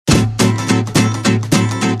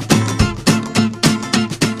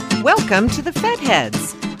Welcome to the Fed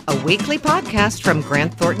Heads, a weekly podcast from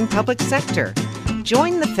Grant Thornton Public Sector.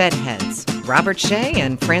 Join the Fed Heads, Robert Shea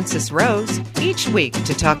and Francis Rose, each week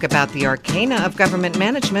to talk about the arcana of government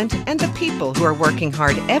management and the people who are working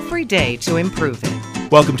hard every day to improve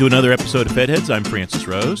it. Welcome to another episode of Fed Heads. I'm Francis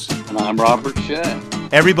Rose. And I'm Robert Shea.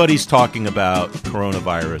 Everybody's talking about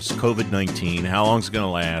coronavirus, COVID-19, how long is it going to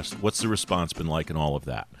last, what's the response been like, and all of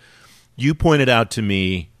that. You pointed out to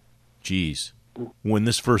me, when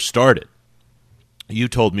this first started, you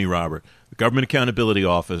told me, Robert, the Government Accountability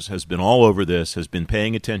Office has been all over this, has been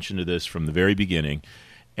paying attention to this from the very beginning,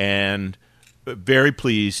 and very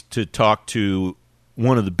pleased to talk to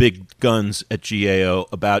one of the big guns at GAO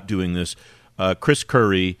about doing this. Chris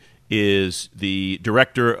Curry is the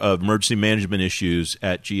Director of Emergency Management Issues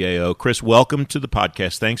at GAO. Chris, welcome to the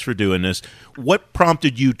podcast. Thanks for doing this. What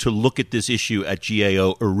prompted you to look at this issue at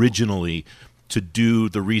GAO originally to do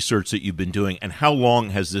the research that you've been doing, and how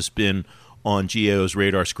long has this been on GAO's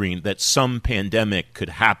radar screen that some pandemic could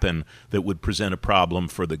happen that would present a problem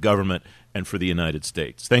for the government and for the United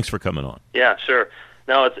States? Thanks for coming on. Yeah, sure.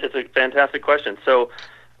 No, it's a fantastic question. So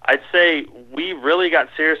I'd say we really got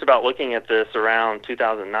serious about looking at this around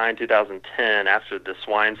 2009, 2010 after the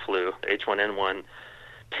swine flu, H1N1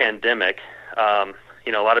 pandemic. A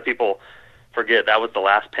lot of people forget that was the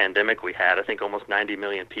last pandemic we had. I think almost 90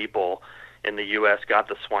 million people in the U.S. got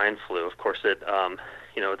the swine flu. Of course, it's a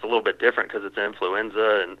little bit different because it's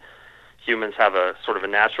influenza, and humans have a sort of a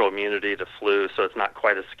natural immunity to flu, so it's not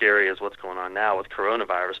quite as scary as what's going on now with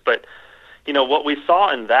coronavirus. But, what we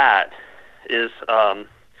saw in that is, some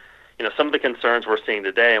of the concerns we're seeing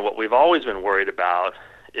today, and what we've always been worried about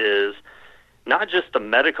is not just the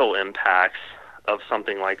medical impacts of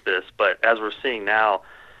something like this, but as we're seeing now,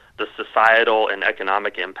 the societal and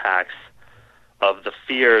economic impacts of the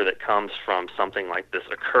fear that comes from something like this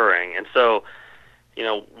occurring. And so,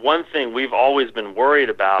 one thing we've always been worried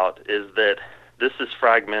about is that this is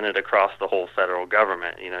fragmented across the whole federal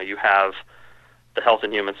government. You have the Health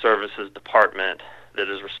and Human Services Department that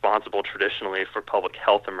is responsible traditionally for public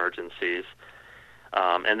health emergencies.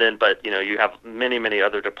 But you have many, many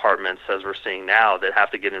other departments, as we're seeing now, that have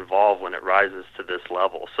to get involved when it rises to this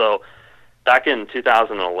level. So back in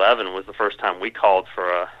 2011 was the first time we called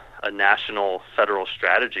for a national federal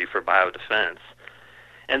strategy for biodefense.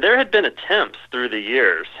 And there had been attempts through the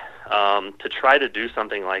years to try to do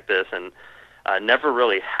something like this, and never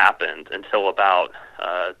really happened until about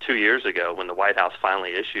 2 years ago when the White House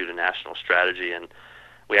finally issued a national strategy. And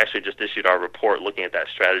we actually just issued our report looking at that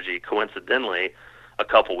strategy, coincidentally, a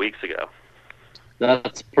couple weeks ago.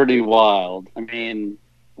 That's pretty wild. I mean,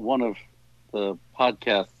 one of the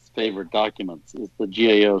podcast's favorite documents is the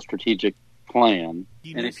GAO strategic plan.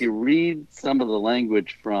 And if you read some of the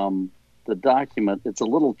language from the document, it's a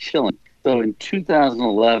little chilling. So in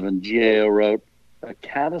 2011, GAO wrote, a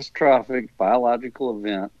catastrophic biological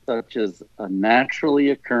event such as a naturally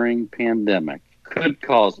occurring pandemic could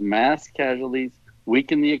cause mass casualties,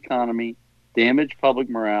 weaken the economy, damage public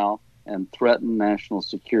morale, and threaten national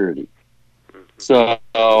security. So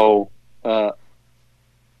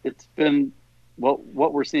it's been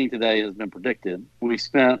what we're seeing today has been predicted. We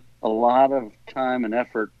spent a lot of time and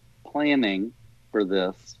effort planning for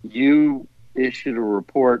this. You issued a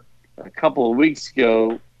report a couple of weeks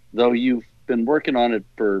ago, though you've been working on it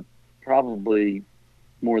for probably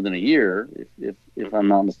more than a year, if I'm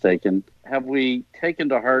not mistaken. Have we taken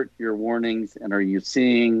to heart your warnings, and are you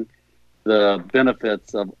seeing the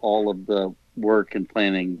benefits of all of the work and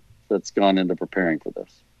planning that's gone into preparing for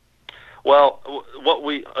this? Well, what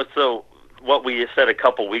we said a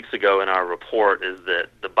couple weeks ago in our report is that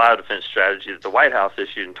the biodefense strategy that the White House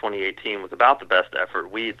issued in 2018 was about the best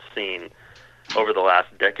effort we had seen over the last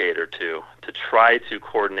decade or two to try to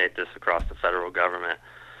coordinate this across the federal government.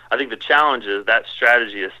 I think the challenge is that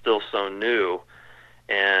strategy is still so new,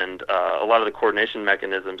 and a lot of the coordination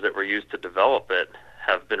mechanisms that were used to develop it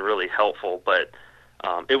have been really helpful, but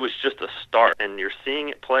it was just a start, and you're seeing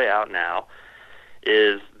it play out now,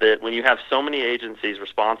 is that when you have so many agencies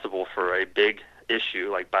responsible for a big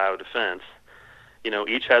issue like biodefense,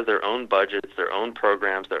 each has their own budgets, their own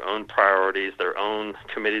programs, their own priorities, their own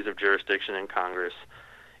committees of jurisdiction in Congress.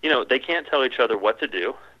 They can't tell each other what to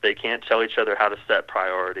do. They can't tell each other how to set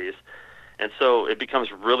priorities. And so it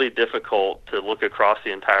becomes really difficult to look across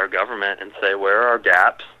the entire government and say, where are our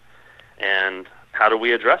gaps and how do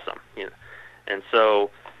we address them? And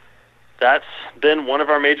so that's been one of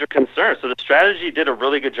our major concerns. So the strategy did a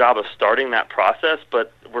really good job of starting that process,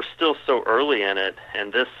 but we're still so early in it,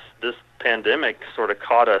 and this pandemic sort of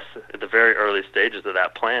caught us at the very early stages of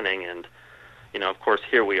that planning, and of course,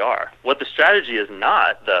 here we are. What the strategy is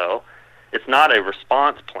not, though, it's not a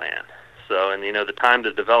response plan. so. And, the time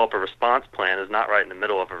to develop a response plan is not right in the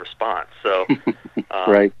middle of a response. So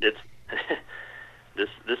right. It's this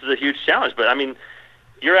is a huge challenge. But,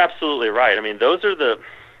 you're absolutely right. Those are the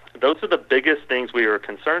biggest things we were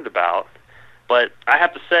concerned about. But I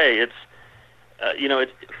have to say, it's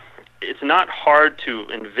not hard to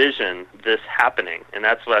envision this happening, and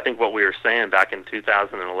that's what we were saying back in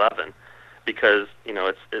 2011, because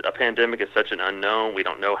a pandemic is such an unknown. We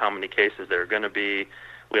don't know how many cases there are going to be.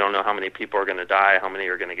 We don't know how many people are going to die, how many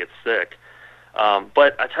are going to get sick.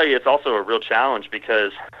 But I tell you, it's also a real challenge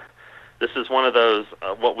because this is one of those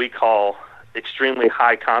what we call extremely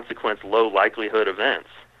high consequence, low likelihood events.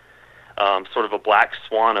 Sort of a black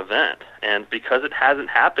swan event. And because it hasn't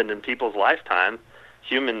happened in people's lifetime,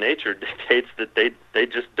 human nature dictates that they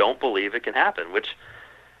just don't believe it can happen, which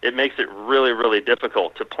it makes it really, really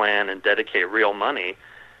difficult to plan and dedicate real money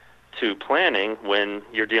to planning when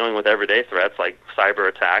you're dealing with everyday threats like cyber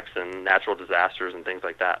attacks and natural disasters and things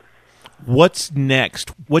like that. What's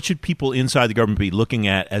next? What should people inside the government be looking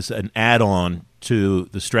at as an add-on to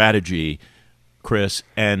the strategy, Chris,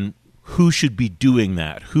 and who should be doing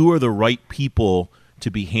that? Who are the right people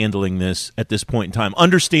to be handling this at this point in time?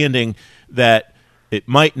 Understanding that it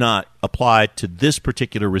might not apply to this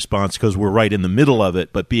particular response because we're right in the middle of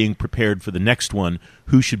it, but being prepared for the next one,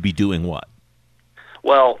 who should be doing what?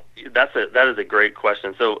 Well, that is a great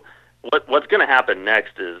question. So what's going to happen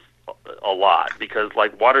next is a lot, because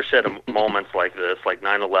like watershed moments like this, like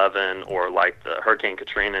 9/11 or like the Hurricane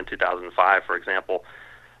Katrina in 2005, for example,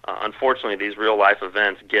 unfortunately these real-life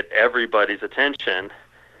events get everybody's attention,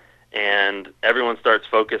 and everyone starts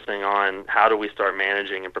focusing on how do we start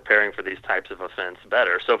managing and preparing for these types of events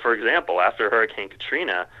better. So, for example, after Hurricane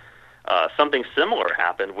Katrina, something similar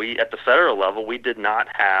happened. At the federal level, we did not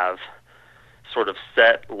have sort of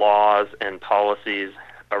set laws and policies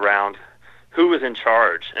around who is in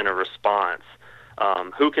charge in a response,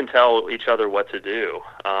 who can tell each other what to do,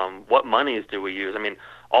 what monies do we use.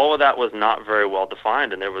 All of that was not very well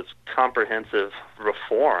defined, and there was comprehensive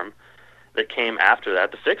reform that came after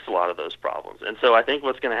that to fix a lot of those problems. And so I think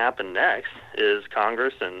what's going to happen next is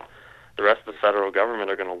Congress and the rest of the federal government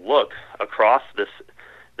are going to look across this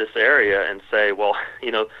area and say, well,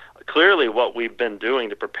 clearly what we've been doing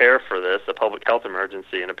to prepare for this, a public health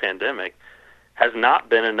emergency and a pandemic, has not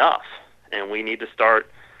been enough, and we need to start,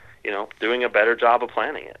 doing a better job of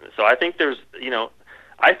planning it. So I think there's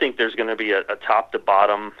going to be a top to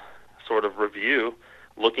bottom sort of review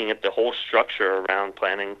looking at the whole structure around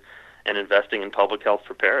planning and investing in public health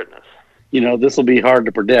preparedness. This will be hard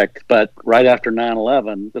to predict, but right after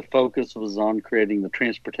 9/11, the focus was on creating the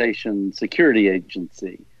Transportation Security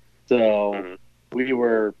Agency. So we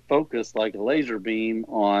were focused like a laser beam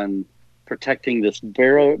on protecting this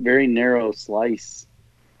very, very narrow slice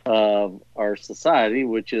of our society,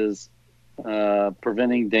 which is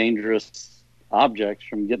preventing dangerous objects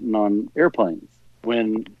from getting on airplanes.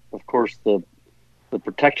 When, of course, the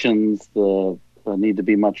protections need to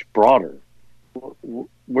be much broader.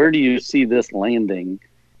 Where do you see this landing?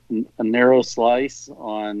 A narrow slice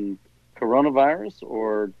on coronavirus,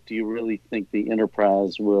 or do you really think the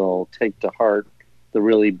enterprise will take to heart the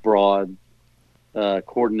really broad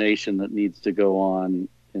coordination that needs to go on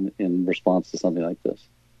in response to something like this?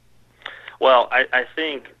 Well, I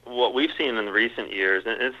think what we've seen in recent years,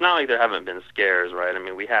 and it's not like there haven't been scares, right?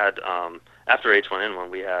 We had, after H1N1,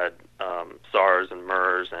 we had SARS and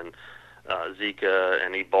MERS and Zika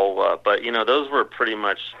and Ebola, but those were pretty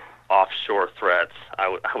much offshore threats.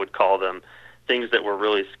 I would call them things that were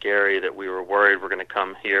really scary, that we were worried were going to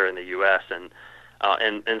come here in the U.S. and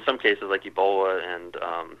in some cases like Ebola and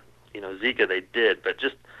Zika, they did, but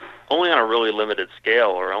just only on a really limited scale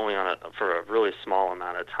or only for a really small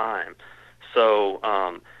amount of time. So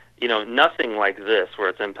nothing like this where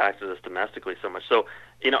it's impacted us domestically so much. So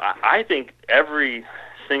I think every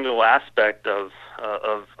single aspect of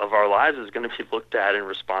our lives is going to be looked at in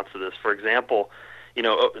response to this. For example,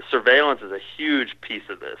 surveillance is a huge piece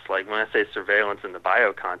of this. Like when I say surveillance in the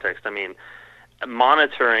bio context,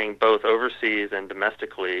 monitoring both overseas and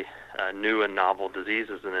domestically new and novel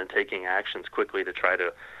diseases and then taking actions quickly to try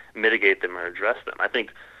to mitigate them or address them. I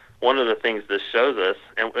think one of the things this shows us,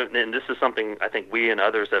 and this is something I think we and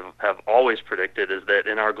others have always predicted, is that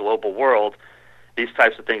in our global world, these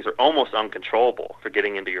types of things are almost uncontrollable for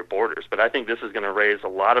getting into your borders. But I think this is going to raise a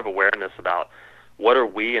lot of awareness about what are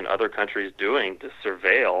we and other countries doing to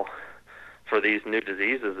surveil for these new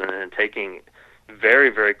diseases and then taking very,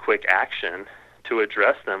 very quick action to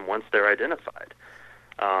address them once they're identified.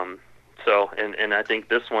 And I think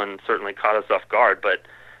this one certainly caught us off guard. But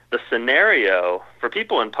the scenario for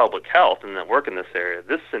people in public health and that work in this area,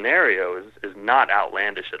 this scenario is not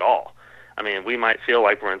outlandish at all. I mean, we might feel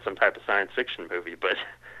like we're in some type of science fiction movie, but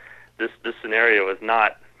this scenario is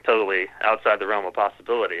not totally outside the realm of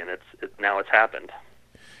possibility, and now it's happened.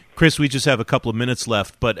 Chris, we just have a couple of minutes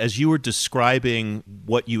left, but as you were describing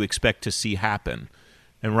what you expect to see happen,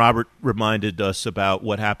 and Robert reminded us about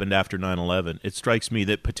what happened after 9/11, it strikes me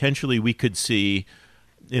that potentially we could see,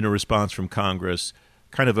 in a response from Congress,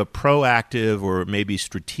 kind of a proactive or maybe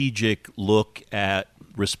strategic look at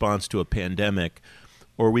response to a pandemic,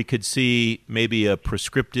 or we could see maybe a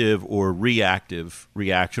prescriptive or reactive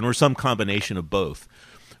reaction, or some combination of both.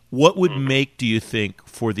 What would make, do you think,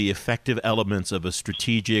 for the effective elements of a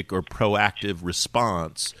strategic or proactive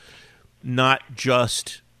response, not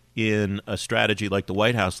just in a strategy like the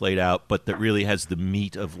White House laid out, but that really has the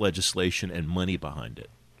meat of legislation and money behind it?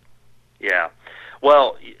 Yeah.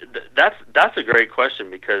 Well, that's a great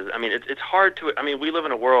question, because, I mean, it's hard to, I mean, we live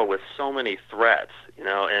in a world with so many threats,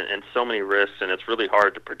 and so many risks, and it's really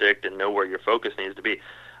hard to predict and know where your focus needs to be.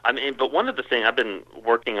 I mean, but one of the things, I've been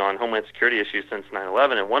working on Homeland Security issues since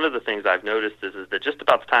 9/11, and one of the things I've noticed is that just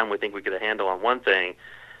about the time we think we get a handle on one thing,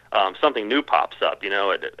 something new pops up.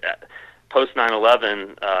 Post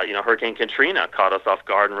 9/11, Hurricane Katrina caught us off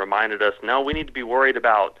guard and reminded us, no, we need to be worried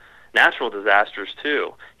about natural disasters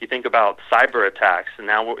too. You think about cyber attacks, and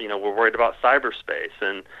now we're worried about cyberspace,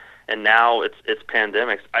 and now it's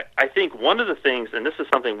pandemics. I think one of the things, and this is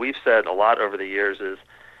something we've said a lot over the years, is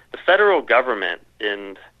the federal government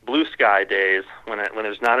in blue sky days, when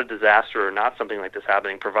there's not a disaster or not something like this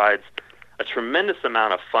happening, provides a tremendous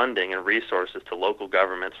amount of funding and resources to local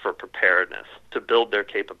governments for preparedness, to build their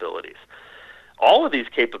capabilities. All of these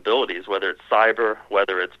capabilities, whether it's cyber,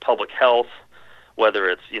 whether it's public health, whether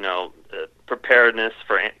it's preparedness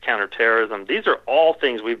for counterterrorism, these are all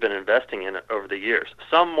things we've been investing in over the years,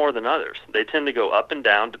 some more than others. They tend to go up and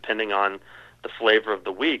down depending on the flavor of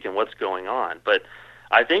the week and what's going on. But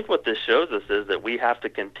I think what this shows us is that we have to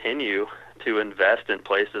continue to invest in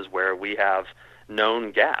places where we have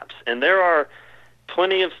known gaps. And there are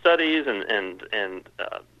plenty of studies and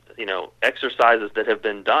exercises that have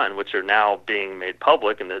been done, which are now being made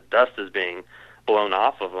public, and the dust is being blown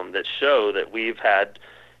off of them, that show that we've had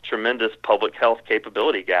tremendous public health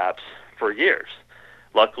capability gaps for years.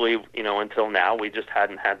 Luckily, until now, we just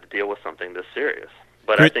hadn't had to deal with something this serious.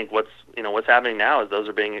 But I think what's happening now is those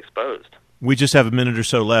are being exposed. We just have a minute or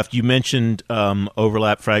so left. You mentioned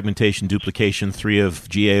overlap, fragmentation, duplication, three of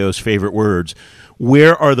GAO's favorite words.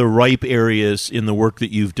 Where are the ripe areas in the work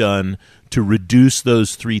that you've done to reduce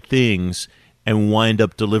those three things and wind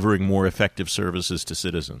up delivering more effective services to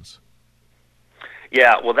citizens?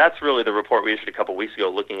 Yeah, well, that's really the report we issued a couple weeks ago,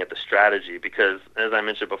 looking at the strategy, because, as I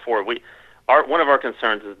mentioned before, one of our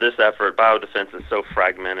concerns is this effort, biodefense, is so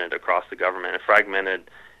fragmented across the government, and fragmented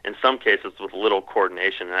in some cases with little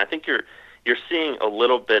coordination. And I think you're seeing a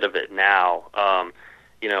little bit of it now.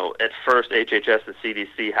 At first HHS and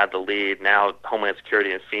CDC had the lead. Now Homeland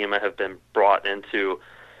Security and FEMA have been brought into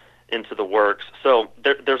the works. So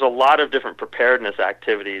there's a lot of different preparedness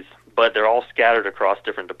activities, but they're all scattered across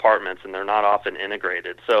different departments, and they're not often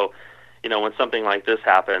integrated. So, when something like this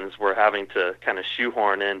happens, we're having to kind of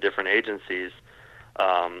shoehorn in different agencies,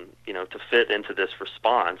 to fit into this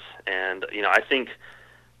response. And, I think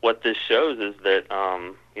what this shows is that,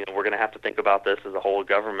 we're going to have to think about this as a whole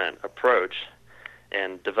government approach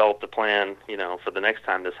and develop the plan, for the next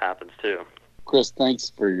time this happens too. Chris, thanks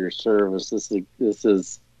for your service. This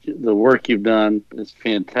is the work you've done is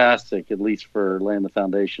fantastic, at least for laying the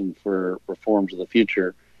foundation for reforms of the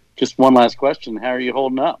future. Just one last question. How are you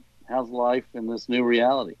holding up? How's life in this new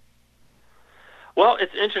reality? Well,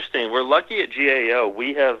 it's interesting. We're lucky at GAO.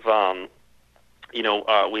 We have,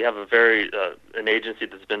 we have an agency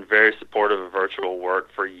that's been very supportive of virtual work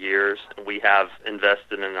for years. We have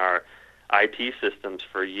invested in our IT systems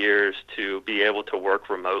for years to be able to work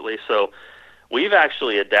remotely. So we've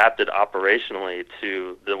actually adapted operationally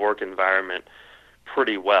to the work environment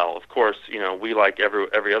pretty well. Of course, we, like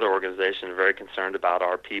every other organization, are very concerned about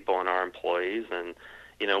our people and our employees. And,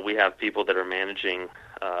 we have people that are managing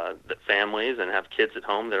families and have kids at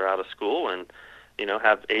home that are out of school and,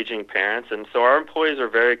 have aging parents. And so our employees are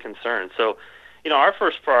very concerned. So, our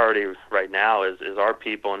first priority right now is our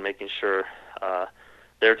people and making sure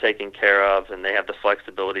they're taken care of and they have the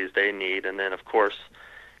flexibilities they need. And then, of course,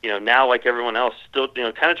 now, like everyone else, still,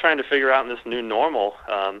 kind of trying to figure out in this new normal,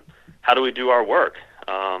 how do we do our work?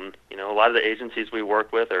 A lot of the agencies we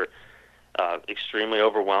work with are extremely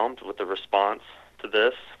overwhelmed with the response to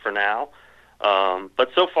this for now. But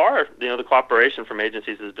so far, the cooperation from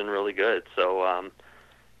agencies has been really good. So,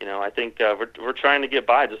 I think we're trying to get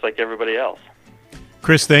by just like everybody else.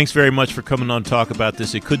 Chris, thanks very much for coming on to talk about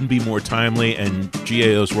this. It couldn't be more timely, and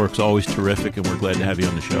GAO's work's always terrific, and we're glad to have you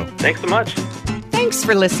on the show. Thanks so much. Thanks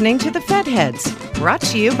for listening to The Fed Heads, brought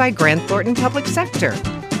to you by Grant Thornton Public Sector.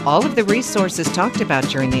 All of the resources talked about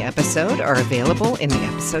during the episode are available in the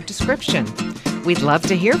episode description. We'd love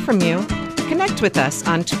to hear from you. Connect with us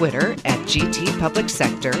on Twitter at GT Public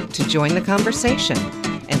Sector to join the conversation.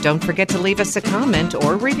 And don't forget to leave us a comment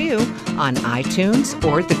or review on iTunes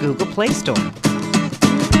or the Google Play Store.